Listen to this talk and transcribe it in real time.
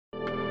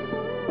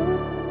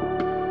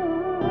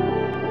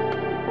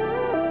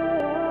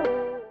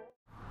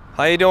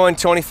How you doing?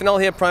 Tony Fennell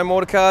here, Prime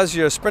Motor Cars,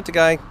 your Sprinter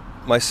guy.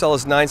 My cell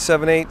is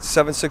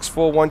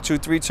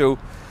 978-764-1232.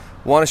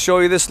 Want to show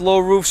you this low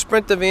roof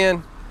Sprinter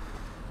van.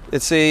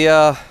 It's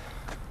a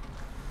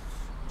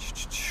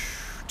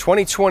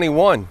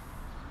 2021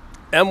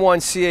 M1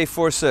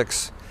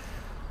 CA46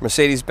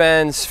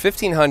 Mercedes-Benz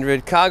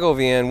 1500 cargo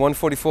van,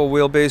 144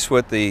 wheelbase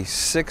with the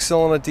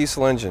 6-cylinder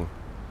diesel engine.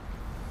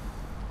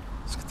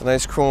 It's got the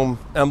nice chrome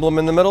emblem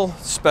in the middle,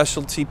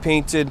 specialty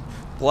painted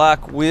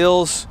black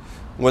wheels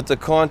with the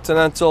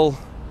Continental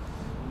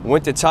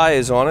winter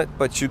tires on it,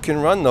 but you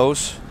can run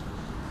those.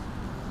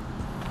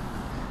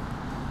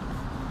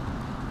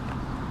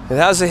 It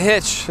has a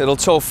hitch. It'll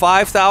tow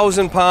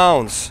 5,000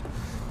 pounds.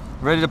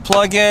 Ready to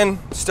plug in,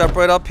 step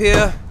right up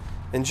here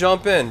and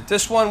jump in.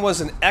 This one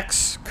was an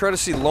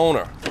ex-courtesy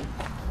loaner.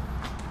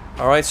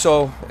 All right,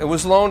 so it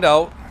was loaned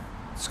out.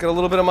 It's got a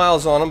little bit of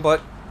miles on them,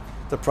 but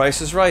the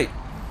price is right.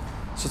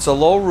 So it's a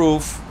low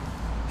roof,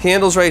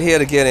 handles right here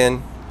to get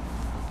in.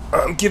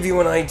 I'll give you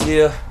an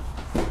idea.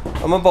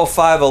 I'm about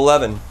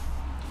 5'11".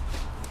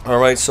 All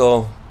right,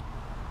 so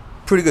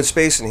pretty good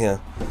space in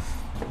here.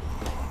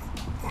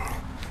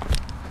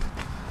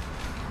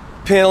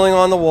 Paneling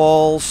on the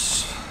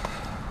walls.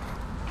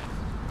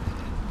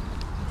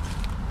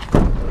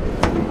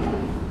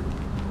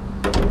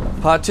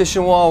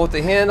 Partition wall with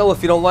the handle.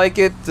 If you don't like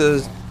it,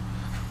 the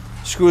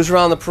screws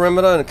around the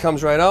perimeter and it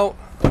comes right out.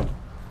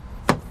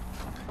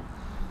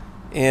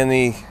 And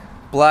the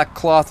black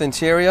cloth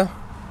interior.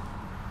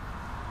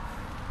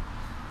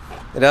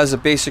 It has a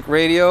basic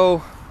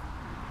radio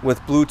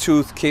with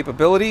Bluetooth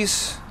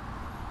capabilities.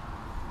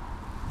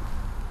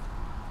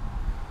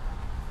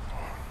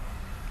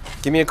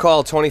 Give me a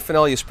call, Tony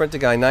Fennell, your Sprinter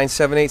guy,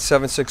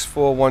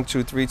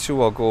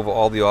 978-764-1232. I'll go over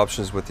all the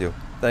options with you.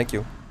 Thank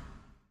you.